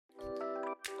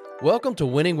Welcome to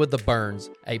Winning with the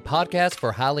Burns, a podcast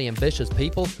for highly ambitious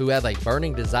people who have a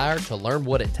burning desire to learn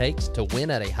what it takes to win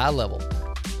at a high level.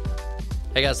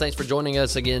 Hey guys, thanks for joining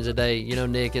us again today. You know,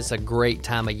 Nick, it's a great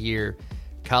time of year.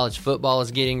 College football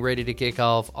is getting ready to kick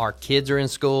off. Our kids are in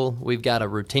school. We've got a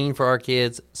routine for our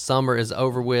kids. Summer is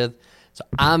over with. So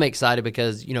I'm excited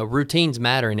because, you know, routines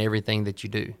matter in everything that you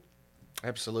do.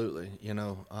 Absolutely. You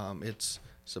know, it's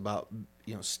about,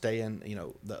 staying,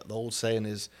 the old saying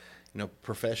is,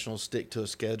 professionals stick to a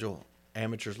schedule,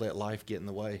 amateurs let life get in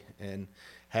the way. And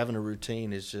having a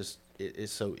routine is just,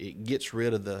 it gets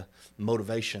rid of the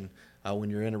motivation when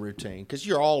you're in a routine. Because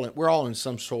we're all in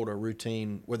some sort of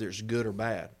routine, whether it's good or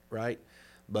bad, right?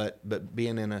 But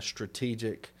being in a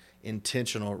strategic,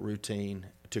 intentional routine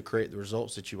to create the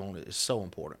results that you want is so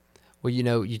important. Well, you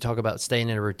know, you talk about staying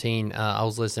in a routine. I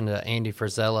was listening to Andy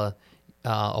Frisella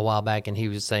a while back, and he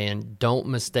was saying, don't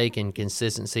mistake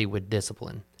consistency with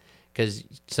discipline. Because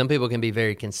some people can be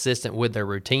very consistent with their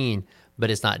routine, but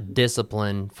it's not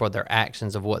discipline for their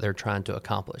actions of what they're trying to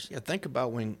accomplish. Yeah, think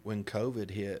about when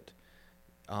COVID hit,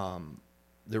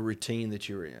 the routine that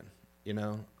you were in.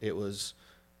 It was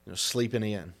sleeping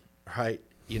in, right?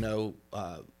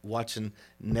 Watching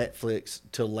Netflix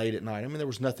till late at night. I mean, there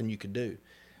was nothing you could do.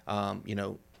 A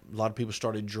lot of people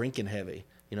started drinking heavy,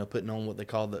 putting on what they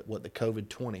call the COVID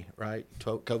 20, right?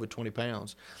 COVID 20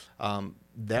 pounds.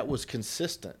 That was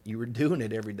consistent. You were doing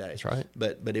it every day. That's right.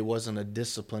 But it wasn't a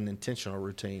disciplined, intentional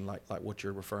routine like what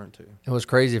you're referring to. And what's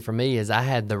crazy for me is I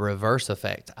had the reverse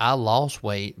effect. I lost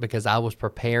weight because I was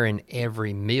preparing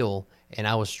every meal and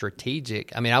I was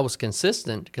strategic. I mean, I was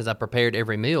consistent because I prepared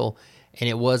every meal, and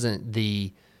it wasn't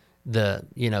the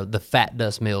fat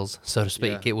dust meals, so to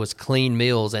speak. Yeah. It was clean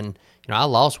meals, and I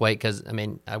lost weight because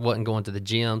I wasn't going to the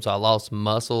gym, so I lost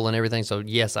muscle and everything. So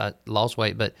yes, I lost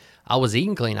weight, but I was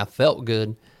eating clean. I felt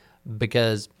good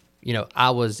because I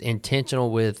was intentional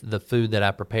with the food that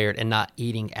I prepared and not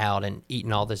eating out and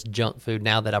eating all this junk food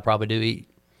now that I probably do eat.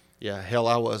 Yeah, hell,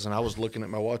 I was, and I was looking at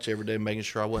my watch every day, making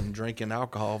sure I wasn't drinking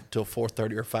alcohol till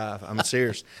 4:30 or 5. I'm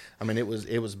serious.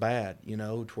 It was bad,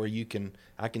 to where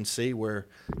I can see where,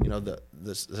 the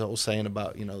old saying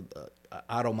about,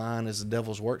 idle mind is the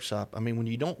devil's workshop. I mean, when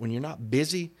you're not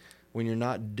busy, when you're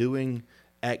not doing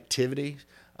activity,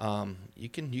 you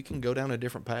can go down a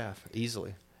different path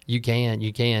easily. You can.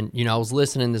 I was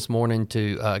listening this morning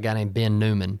to a guy named Ben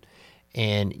Newman.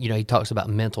 And, he talks about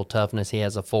mental toughness. He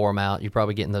has a forum out. You're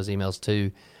probably getting those emails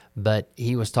too. But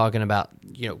he was talking about,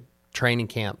 training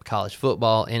camp, college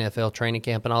football, NFL training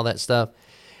camp, and all that stuff.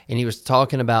 And he was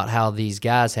talking about how these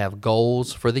guys have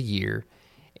goals for the year.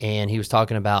 And he was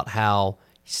talking about how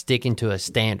sticking to a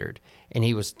standard. And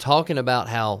he was talking about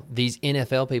how these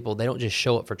NFL people, they don't just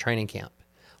show up for training camp.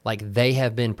 Like, they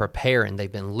have been preparing.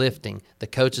 They've been lifting. The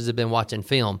coaches have been watching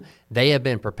film. They have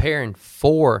been preparing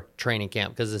for training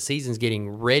camp because the season's getting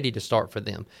ready to start for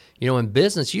them. In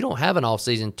business, you don't have an off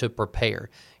season to prepare.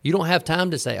 You don't have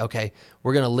time to say, okay,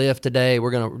 we're going to lift today.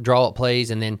 We're going to draw up plays,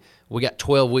 and then we got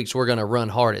 12 weeks. We're going to run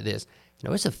hard at this.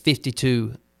 It's a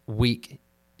 52-week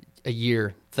a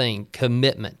year thing,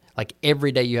 commitment. Like,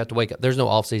 every day you have to wake up. There's no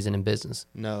off season in business.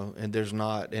 No, and there's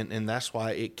not. And that's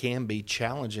why it can be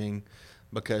challenging,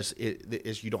 because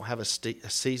you don't have a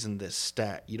season that's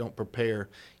stacked. You don't prepare,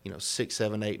 6,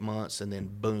 7, 8 months, and then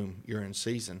boom, you're in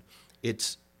season.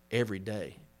 It's every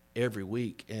day, every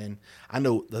week. And I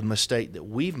know the mistake that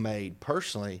we've made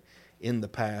personally in the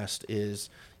past is,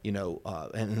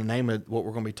 and the name of what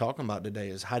we're going to be talking about today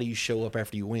is, how do you show up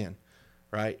after you win,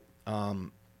 right?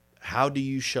 How do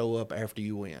you show up after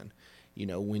you win?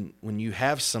 When you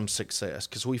have some success,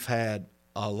 because we've had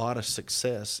a lot of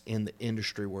success in the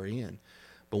industry we're in.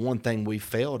 But one thing we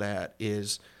failed at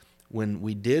is, when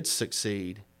we did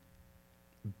succeed,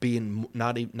 being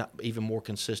not even more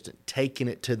consistent, taking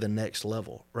it to the next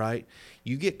level, right?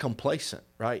 You get complacent,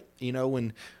 right?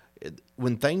 When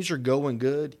things are going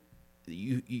good,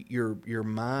 your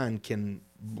mind can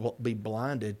be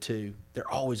blinded to,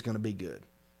 they're always going to be good.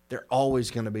 They're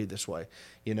always going to be this way,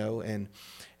 and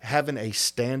having a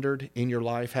standard in your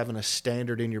life, having a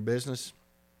standard in your business.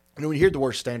 When you hear the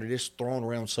word standard, it's thrown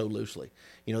around so loosely.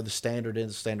 The standard is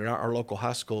the standard. Our local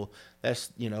high school,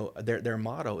 that's, their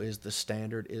motto is, the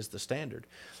standard is the standard.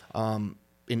 And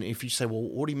if you say, well,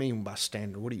 what do you mean by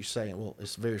standard? What are you saying? Well,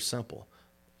 it's very simple.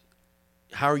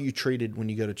 How are you treated when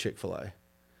you go to Chick-fil-A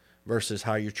versus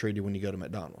how you're treated when you go to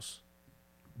McDonald's?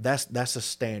 That's a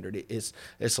standard. It's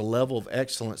a level of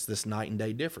excellence that's night and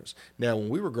day difference. Now, when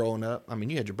we were growing up,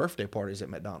 you had your birthday parties at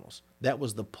McDonald's. That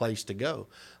was the place to go.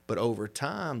 But over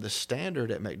time, the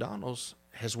standard at McDonald's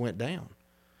has went down.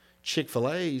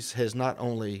 Chick-fil-A's has not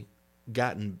only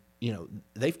gotten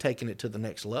they've taken it to the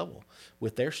next level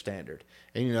with their standard.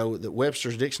 And, the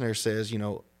Webster's Dictionary says,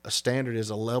 a standard is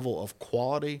a level of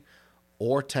quality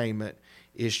or attainment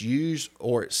is used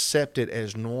or accepted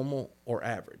as normal or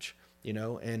average,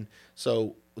 And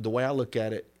so the way I look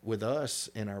at it with us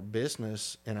in our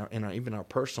business and even our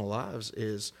personal lives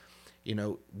is,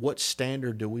 what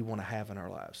standard do we want to have in our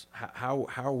lives? How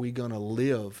are we going to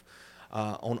live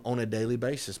on a daily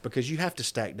basis? Because you have to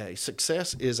stack days.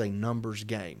 Success is a numbers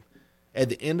game. At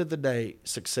the end of the day,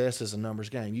 success is a numbers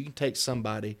game. You can take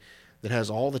somebody that has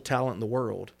all the talent in the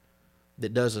world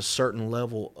that does a certain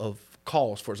level of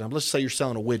calls, for example. Let's say you're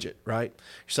selling a widget, right?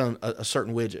 You're selling a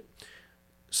certain widget.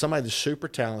 Somebody that's super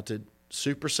talented,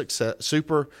 super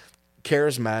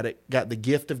charismatic, got the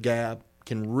gift of gab,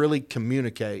 can really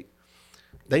communicate.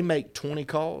 They make 20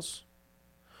 calls.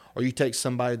 Or you take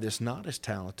somebody that's not as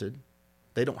talented,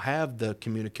 they don't have the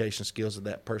communication skills of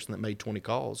that person that made 20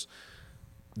 calls.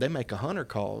 They make 100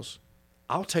 calls.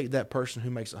 I'll take that person who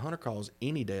makes 100 calls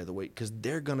any day of the week because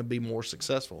they're going to be more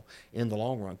successful in the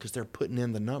long run because they're putting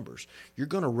in the numbers. You're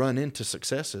going to run into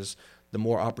successes the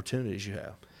more opportunities you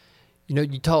have.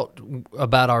 You talked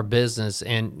about our business,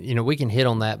 and, we can hit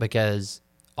on that because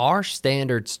our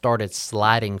standards started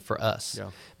sliding for us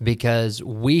because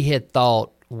we had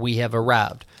thought we have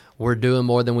arrived. We're doing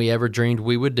more than we ever dreamed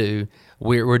we would do.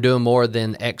 We're doing more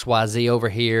than XYZ over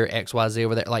here, XYZ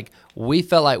over there. Like, we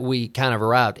felt like we kind of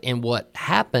arrived. And what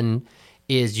happened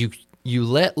is you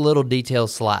let little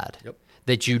details slide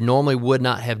that you normally would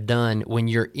not have done when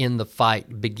you're in the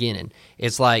fight beginning.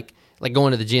 It's like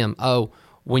going to the gym. Oh,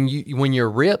 when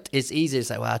you're ripped, it's easy to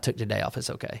say, well, I took today off.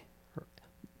 It's okay.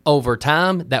 Over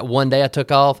time, that one day I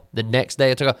took off, the next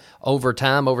day I took off, over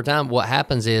time, what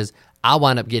happens is I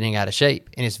wind up getting out of shape,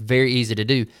 and it's very easy to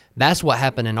do. That's what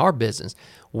happened in our business.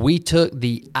 We took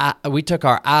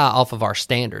our eye off of our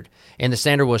standard, and the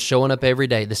standard was showing up every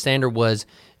day. The standard was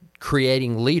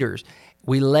creating leaders.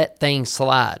 We let things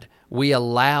slide. We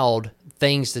allowed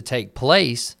things to take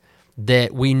place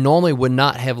that we normally would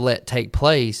not have let take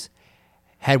place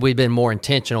had we been more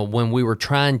intentional when we were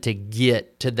trying to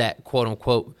get to that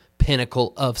quote-unquote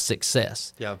pinnacle of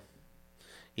success.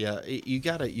 Yeah, you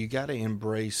gotta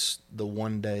embrace the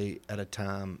one day at a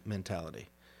time mentality,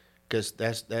 because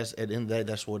that's at the end of the day,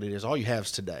 that's what it is. All you have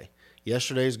is today.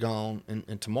 Yesterday's gone,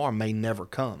 and tomorrow may never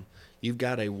come. You've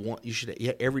got we woke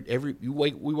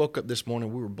up this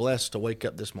morning. We were blessed to wake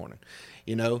up this morning.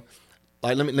 Like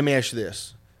let me ask you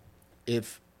this: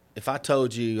 if I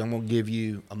told you I'm gonna give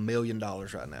you $1 million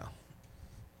right now,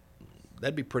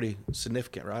 that'd be pretty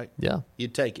significant, right? Yeah,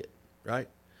 you'd take it, right?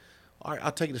 All right,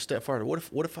 I'll take it a step further.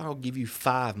 What if I'll give you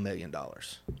 $5 million?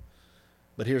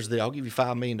 But here's the deal. I'll give you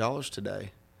 $5 million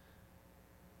today,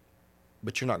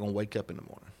 but you're not going to wake up in the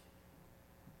morning.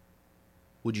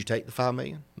 Would you take the $5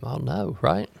 million? Well, no,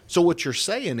 right? So what you're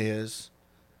saying is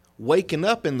waking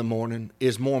up in the morning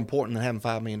is more important than having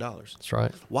 $5 million. That's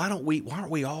right. Why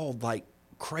aren't we all like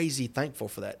crazy thankful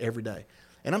for that every day?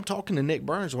 And I'm talking to Nick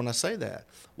Burns when I say that.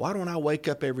 Why don't I wake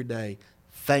up every day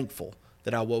thankful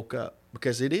that I woke up?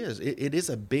 Because it is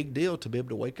a big deal to be able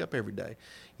to wake up every day,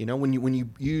 when you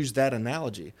use that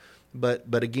analogy.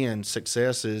 But again,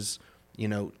 success is,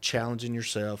 challenging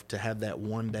yourself to have that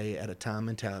one day at a time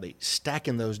mentality,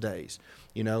 stacking those days.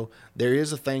 There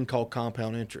is a thing called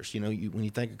compound interest. When you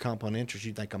think of compound interest,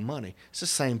 you think of money. It's the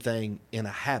same thing in a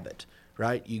habit,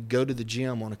 right? You go to the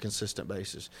gym on a consistent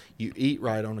basis. You eat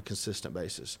right on a consistent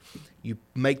basis. You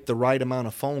make the right amount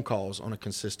of phone calls on a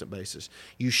consistent basis.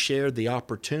 You share the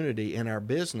opportunity in our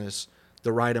business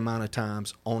the right amount of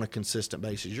times on a consistent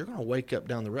basis. You're going to wake up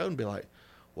down the road and be like,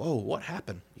 whoa, what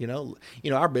happened?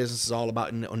 Our business is all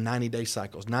about 90-day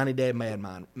cycles, 90-day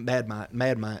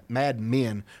mad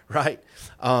men, right?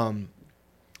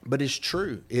 But it's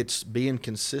true. It's being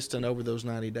consistent over those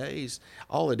 90 days.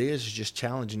 All it is just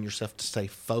challenging yourself to stay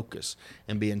focused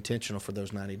and be intentional for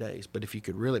those 90 days. But if you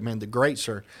could really, the greats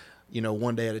are,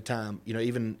 one day at a time.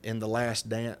 Even in The Last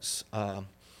Dance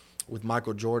with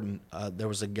Michael Jordan, there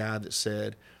was a guy that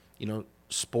said,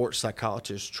 sports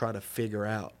psychologists try to figure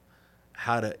out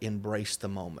how to embrace the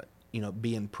moment,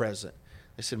 being present.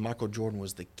 They said Michael Jordan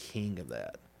was the king of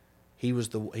that. He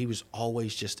was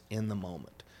always just in the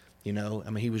moment.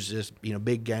 He was just,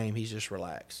 big game. He's just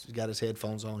relaxed. He's got his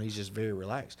headphones on. He's just very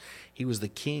relaxed. He was the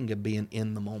king of being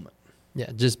in the moment.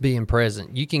 Yeah, just being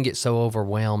present. You can get so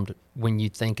overwhelmed when you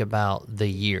think about the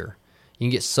year. You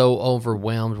can get so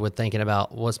overwhelmed with thinking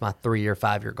about what's my 3-year,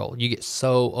 5-year goal. You get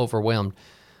so overwhelmed.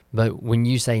 But when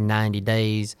you say 90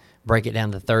 days, break it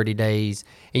down to 30 days.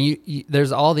 And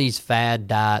there's all these fad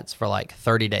diets for like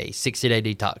 30 days, 60-day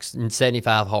detox, and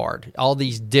 75 hard. All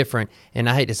these different, and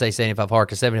I hate to say 75 hard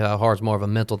because 75 hard is more of a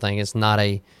mental thing. It's not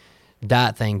a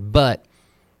diet thing. But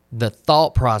the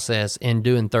thought process in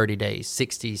doing 30 days,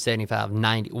 60, 75,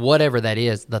 90, whatever that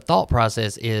is, the thought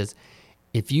process is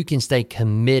if you can stay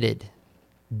committed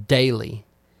daily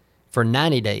for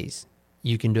 90 days,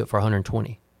 you can do it for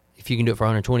 120. If you can do it for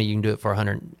 120, you can do it for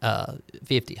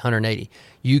 150, 180.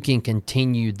 You can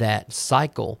continue that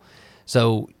cycle.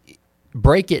 So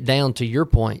break it down to your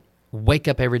point. Wake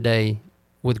up every day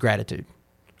with gratitude.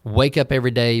 Wake up every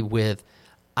day with,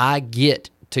 I get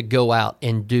to go out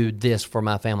and do this for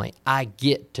my family. I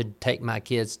get to take my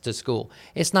kids to school.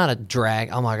 It's not a drag.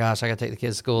 Oh my gosh, I got to take the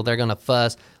kids to school. They're going to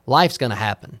fuss. Life's going to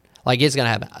happen. Like, it's going to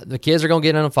happen. The kids are going to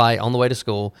get in a fight on the way to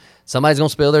school. Somebody's going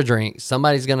to spill their drink.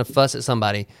 Somebody's going to fuss at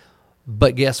somebody.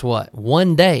 But guess what?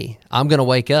 One day I'm going to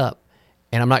wake up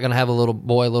and I'm not going to have a little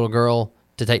boy, little girl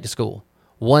to take to school.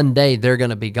 One day they're going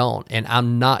to be gone and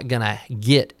I'm not going to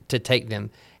get to take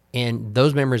them. And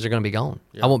those memories are going to be gone.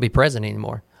 Yeah. I won't be present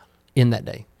anymore in that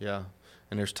day. Yeah.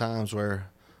 And there's times where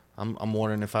I'm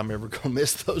wondering if I'm ever going to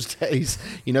miss those days,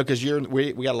 you know, because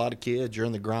we got a lot of kids. You're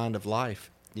in the grind of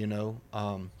life, you know.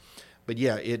 But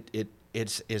yeah,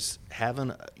 it's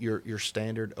having your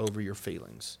standard over your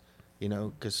feelings. You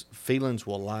know, because feelings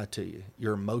will lie to you.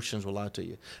 Your emotions will lie to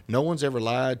you. No one's ever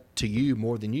lied to you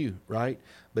more than you, right?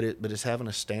 But it's having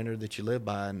a standard that you live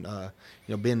by. And, you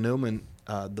know, Ben Newman,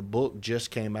 the book just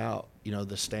came out, you know,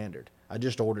 The Standard. I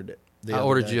just ordered it. I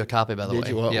ordered you a copy, by the way. Did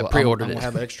you? Well, yeah, pre-ordered I'm it. I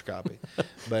have an extra copy.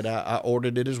 But I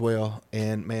ordered it as well.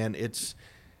 And, man, it's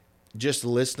just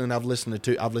listening. I've listened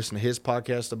to his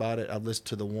podcast about it. I've listened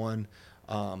to the one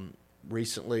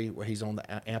recently where he's on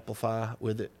the Amplify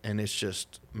with it, and it's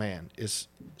just, man, it's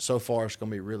so far it's going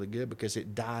to be really good because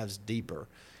it dives deeper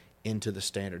into the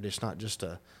standard. It's not just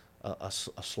a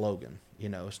slogan, you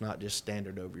know. It's not just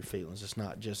standard over your feelings. It's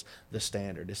not just the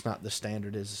standard. It's not the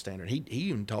standard is the standard. He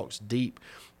even talks deep.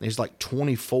 There's like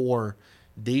 24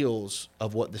 deals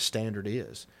of what the standard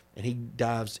is, and he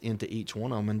dives into each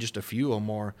one of them, and just a few of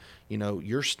them are, you know,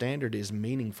 your standard is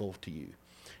meaningful to you.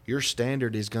 Your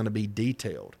standard is going to be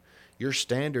detailed. Your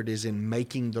standard is in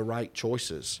making the right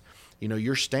choices. You know,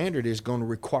 your standard is going to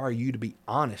require you to be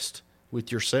honest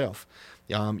with yourself.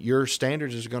 Your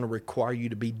standard is going to require you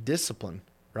to be disciplined,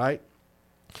 right?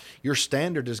 Your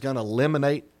standard is going to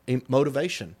eliminate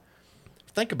motivation.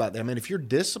 Think about that. I mean, if you're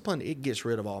disciplined, it gets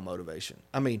rid of all motivation.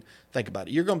 I mean, think about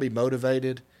it. You're going to be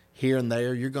motivated here and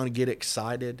there. You're going to get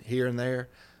excited here and there.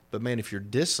 But, man, if you're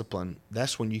disciplined,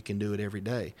 that's when you can do it every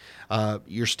day.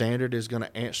 Your standard is going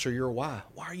to answer your why.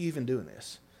 Why are you even doing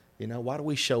this? You know, why do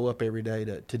we show up every day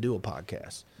to do a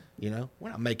podcast? You know, we're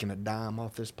not making a dime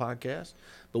off this podcast,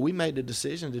 but we made the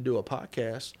decision to do a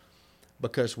podcast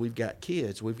because we've got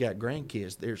kids, we've got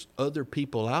grandkids. There's other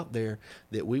people out there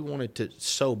that we wanted to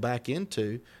sow back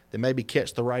into that maybe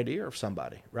catch the right ear of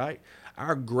somebody, right?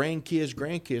 Our grandkids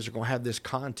are going to have this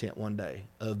content one day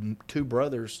of two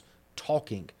brothers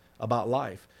talking about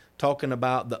life, talking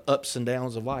about the ups and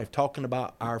downs of life, talking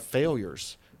about our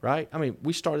failures, right? I mean,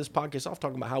 we started this podcast off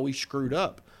talking about how we screwed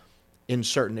up in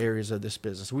certain areas of this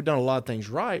business. We've done a lot of things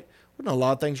right. We've done a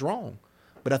lot of things wrong.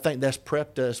 But I think that's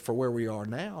prepped us for where we are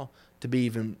now to be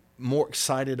even more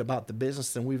excited about the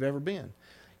business than we've ever been.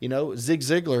 You know, Zig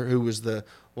Ziglar, who was one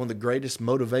of the greatest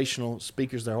motivational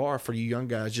speakers there are for you young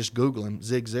guys, just Google him,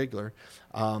 Zig Ziglar.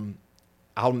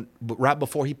 Right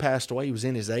before he passed away, he was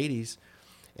in his 80s,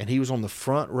 and he was on the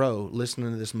front row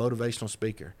listening to this motivational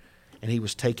speaker, and he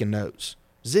was taking notes.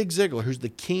 Zig Ziglar, who's the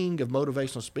king of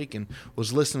motivational speaking,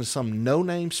 was listening to some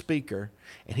no-name speaker,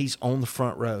 and he's on the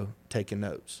front row taking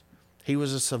notes. He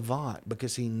was a savant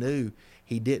because he knew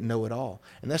he didn't know it all.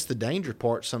 And that's the danger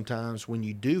part sometimes when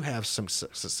you do have some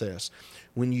success.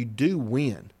 When you do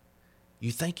win,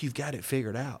 you think you've got it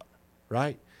figured out,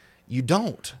 right? You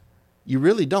don't. You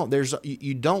really don't.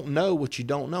 You don't know what you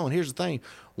don't know. And here's the thing.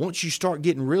 Once you start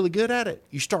getting really good at it,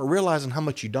 you start realizing how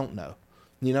much you don't know.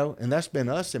 You know, and that's been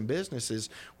us in business is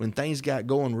when things got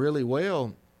going really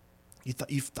well, you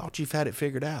thought you've had it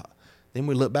figured out. Then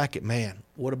we look back at, man,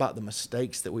 what about the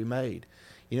mistakes that we made?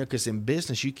 You know, because in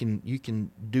business you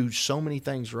can do so many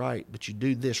things right, but you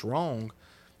do this wrong,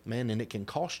 man, and it can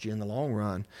cost you in the long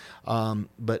run.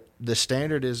 But the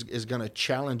standard is going to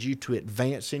challenge you to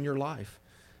advance in your life.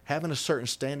 Having a certain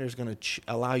standard is going to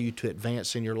allow you to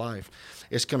advance in your life.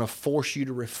 It's going to force you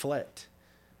to reflect.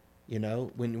 You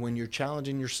know, when you're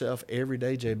challenging yourself every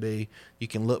day, JB, you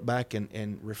can look back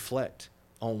and reflect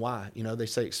on why. You know, they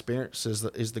say experience is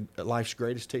the life's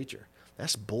greatest teacher.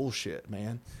 That's bullshit,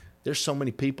 man. There's so many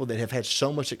people that have had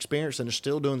so much experience and are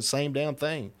still doing the same damn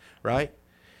thing, right?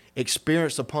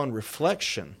 Experience upon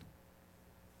reflection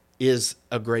is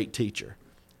a great teacher.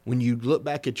 When you look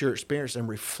back at your experience and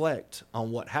reflect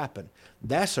on what happened,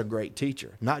 that's a great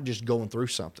teacher, not just going through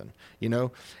something. You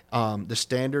know, the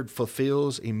standard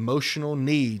fulfills emotional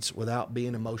needs without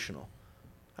being emotional.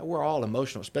 We're all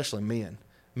emotional, especially men.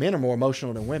 Men are more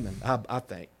emotional than women, I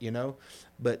think, you know.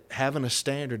 But having a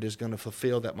standard is going to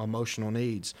fulfill that emotional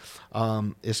needs.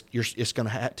 It's going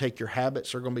to take your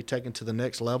habits are going to be taken to the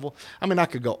next level. I mean, I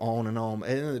could go on and on. At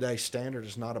the end of the day, standard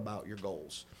is not about your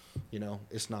goals. You know,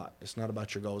 it's not. It's not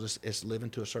about your goals. It's living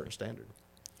to a certain standard.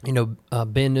 You know,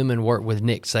 Ben Newman worked with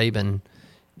Nick Saban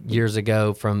years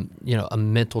ago from, you know, a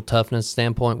mental toughness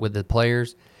standpoint with the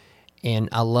players. And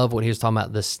I love what he was talking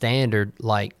about, the standard.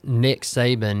 Like Nick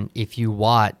Saban, if you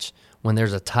watch when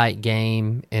there's a tight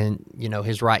game and, you know,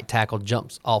 his right tackle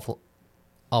jumps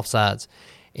offsides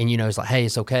and, you know, it's like, hey,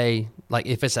 it's okay. Like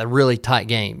if it's a really tight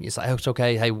game, it's like, oh, it's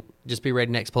okay. Hey, just be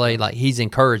ready next play. Like he's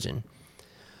encouraging.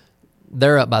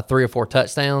 They're up by 3 or 4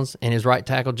 touchdowns and his right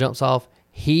tackle jumps off.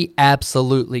 He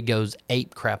absolutely goes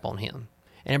ape crap on him.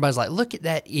 And everybody's like, look at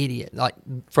that idiot. Like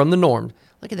from the norm,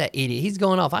 look at that idiot. He's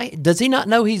going off. Does he not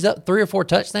know he's up 3 or 4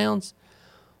 touchdowns?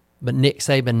 But Nick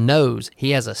Saban knows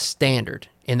he has a standard,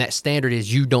 and that standard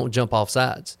is you don't jump off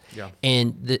sides. Yeah.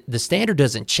 And the standard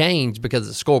doesn't change because of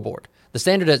the scoreboard. The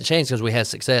standard doesn't change because we have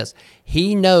success.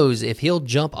 He knows if he'll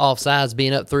jump off sides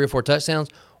being up 3 or 4 touchdowns,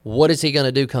 what is he going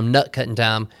to do come nut cutting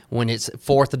time when it's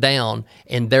 4th down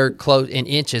and they're close in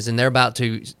inches and they're about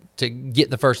to get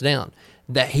the first down?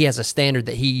 That he has a standard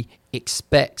that he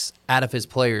expects out of his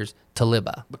players to live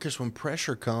by. Because when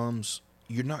pressure comes,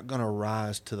 you're not going to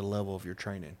rise to the level of your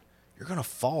training. You're going to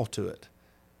fall to it.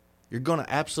 You're going to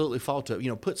absolutely fall to it. You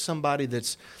know, put somebody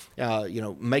that's, you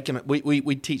know, making –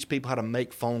 we teach people how to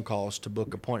make phone calls to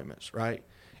book appointments, right?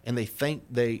 And they think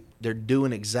they're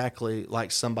doing exactly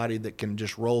like somebody that can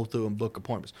just roll through and book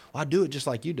appointments. Well, I do it just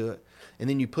like you do it. And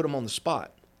then you put them on the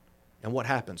spot. And what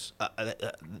happens?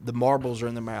 The marbles are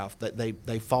in their mouth.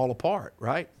 They fall apart,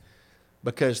 right?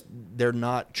 Because they're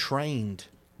not trained.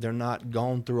 They're not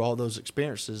gone through all those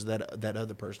experiences that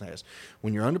other person has.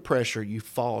 When you're under pressure, you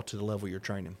fall to the level you're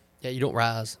training. Yeah, you don't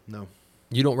rise. No.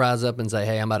 You don't rise up and say,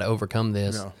 hey, I'm about to overcome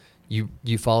this. No.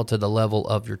 You fall to the level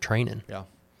of your training. Yeah.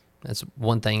 That's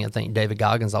one thing I think David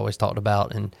Goggins always talked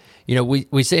about. And, you know,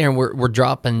 we sit here and we're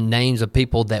dropping names of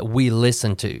people that we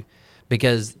listen to.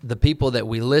 Because the people that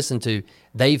we listen to,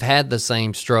 they've had the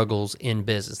same struggles in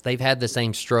business. They've had the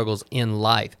same struggles in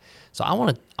life. So I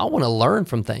want to learn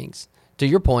from things. To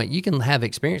your point, you can have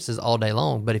experiences all day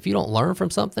long, but if you don't learn from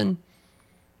something,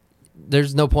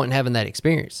 there's no point in having that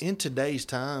experience. In today's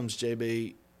times,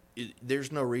 JB,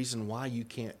 there's no reason why you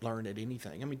can't learn at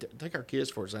anything. I mean, take our kids,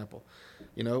 for example.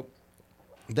 You know,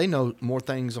 they know more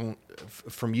things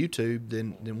from YouTube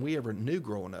than we ever knew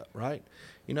growing up, right?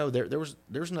 You know, there's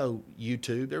no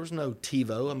YouTube, there was no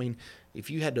TiVo. I mean, if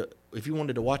you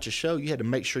wanted to watch a show, you had to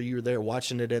make sure you were there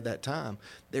watching it at that time.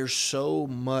 There's so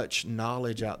much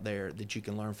knowledge out there that you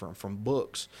can learn from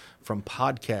books, from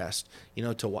podcasts, you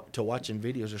know, to watching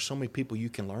videos. There's so many people you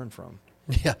can learn from.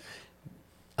 Yeah.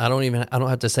 I don't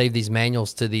have to save these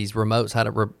manuals to these remotes how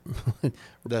to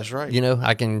That's right. You know,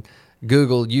 I can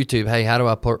Google YouTube, hey, how do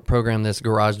I program this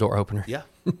garage door opener? Yeah.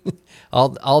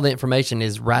 All the information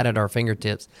is right at our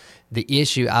fingertips. The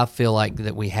issue I feel like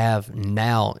that we have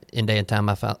now in day and time,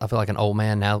 I feel like an old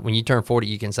man now. When you turn 40,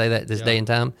 you can say that this day and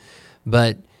time.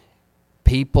 But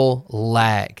people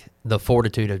lack the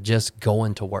fortitude of just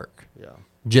going to work. Yeah.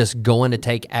 Just going to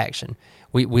take action.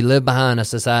 We live behind a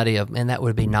society of, man, that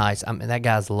would be nice. I mean, that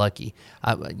guy's lucky.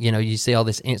 You know, you see all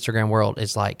this Instagram world.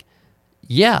 It's like,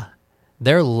 yeah,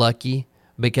 they're lucky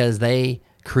because they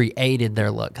created their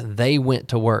luck. They went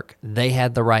to work. They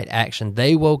had the right action.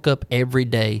 They woke up every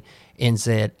day and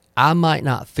said, I might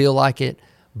not feel like it,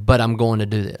 but I'm going to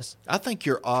do this. I think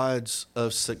your odds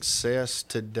of success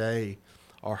today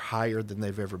are higher than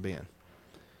they've ever been.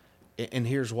 And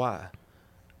here's why.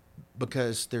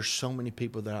 Because there's so many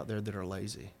people out there that are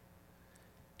lazy.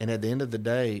 And at the end of the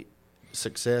day,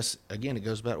 success, again, it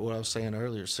goes back to what I was saying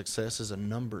earlier, success is a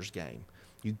numbers game.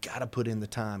 You got to put in the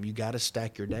time. You got to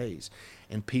stack your days.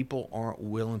 And people aren't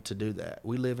willing to do that.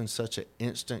 We live in such an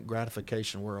instant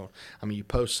gratification world. I mean, you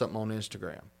post something on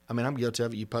Instagram. I mean, I'm guilty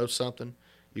of it. You post something,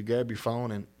 you grab your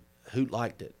phone, and who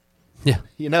liked it? Yeah.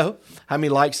 You know, how many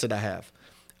likes did I have?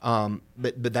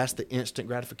 But that's the instant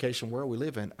gratification world we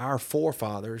live in. Our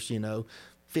forefathers, you know,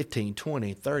 15,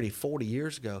 20, 30, 40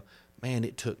 years ago, man,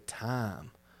 it took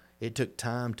time. It took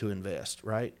time to invest,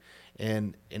 right?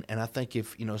 And I think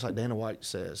if, it's like Dana White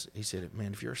says, he said,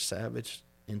 man, if you're a savage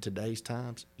in today's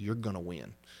times, you're going to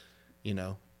win.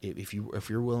 If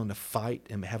you're willing to fight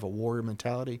and have a warrior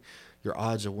mentality, your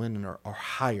odds of winning are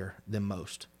higher than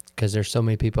most. Because there's so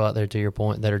many people out there, to your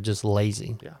point, that are just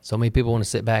lazy. Yeah. So many people want to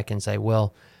sit back and say,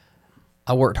 well,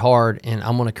 I worked hard and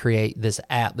I'm going to create this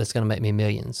app that's going to make me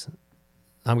millions.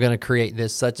 I'm going to create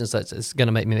this such and such. It's going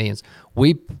to make me millions.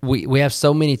 We have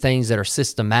so many things that are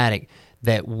systematic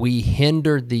that we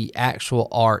hinder the actual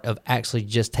art of actually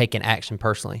just taking action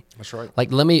personally. That's right.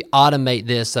 Like, let me automate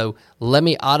this. So let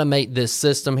me automate this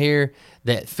system here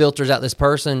that filters out this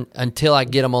person until I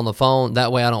get them on the phone.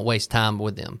 That way I don't waste time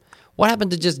with them. What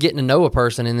happened to just getting to know a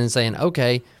person and then saying,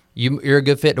 okay, you're a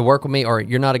good fit to work with me, or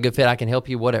you're not a good fit, I can help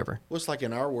you, whatever. Well, it's like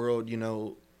in our world,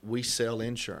 we sell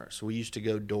insurance. We used to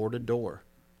go door to door,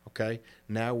 okay?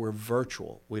 Now we're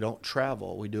virtual. We don't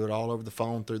travel. We do it all over the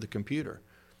phone through the computer.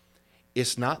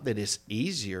 It's not that it's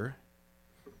easier.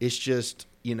 It's just,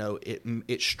 it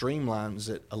streamlines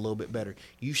it a little bit better.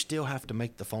 You still have to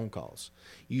make the phone calls.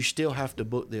 You still have to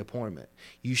book the appointment.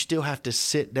 You still have to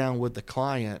sit down with the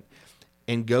client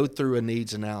and go through a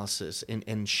needs analysis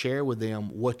and share with them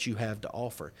what you have to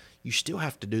offer. You still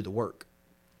have to do the work,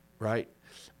 right?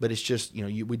 But it's just,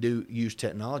 we do use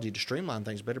technology to streamline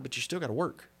things better, but you still got to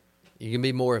work. You can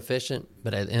be more efficient,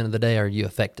 but at the end of the day, are you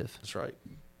effective? That's right.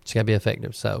 It's got to be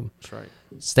effective. So that's right.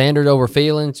 Standard over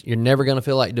feelings, you're never going to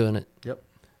feel like doing it. Yep.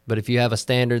 But if you have a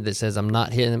standard that says, I'm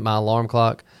not hitting my alarm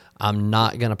clock, I'm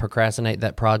not going to procrastinate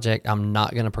that project, I'm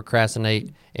not going to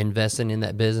procrastinate investing in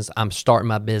that business, I'm starting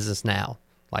my business now.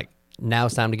 Like, now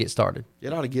it's time to get started.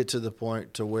 It ought to get to the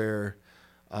point to where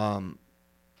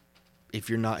if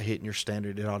you're not hitting your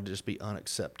standard, it ought to just be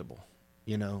unacceptable.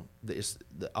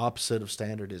 The opposite of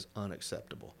standard is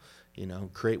unacceptable.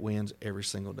 Create wins every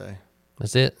single day.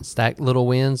 That's it. Stack little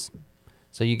wins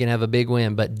so you can have a big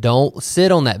win, but don't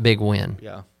sit on that big win.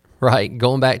 Yeah. Right?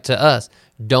 Going back to us,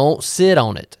 don't sit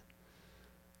on it.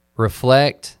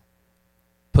 Reflect,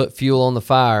 put fuel on the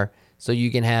fire so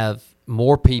you can have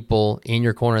more people in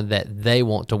your corner that they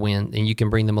want to win, and you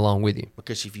can bring them along with you.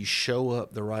 Because if you show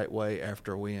up the right way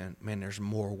after a win, man, there's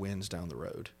more wins down the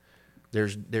road.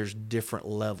 There's different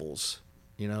levels,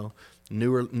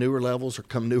 newer levels or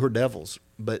come newer devils,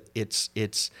 but it's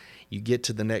you get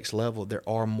to the next level, there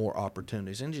are more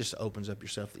opportunities, and it just opens up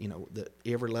yourself.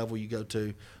 Every level you go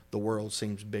to, the world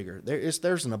seems bigger.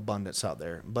 There's an abundance out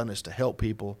there, abundance to help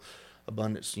people,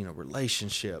 abundance,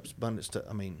 relationships, abundance to,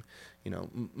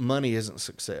 money isn't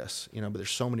success, but there's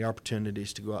so many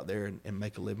opportunities to go out there and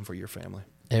make a living for your family.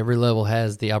 Every level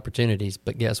has the opportunities,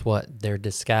 but guess what? They're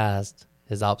disguised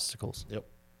as obstacles. Yep.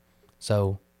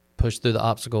 So push through the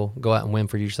obstacle, go out and win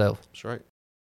for yourself. That's right.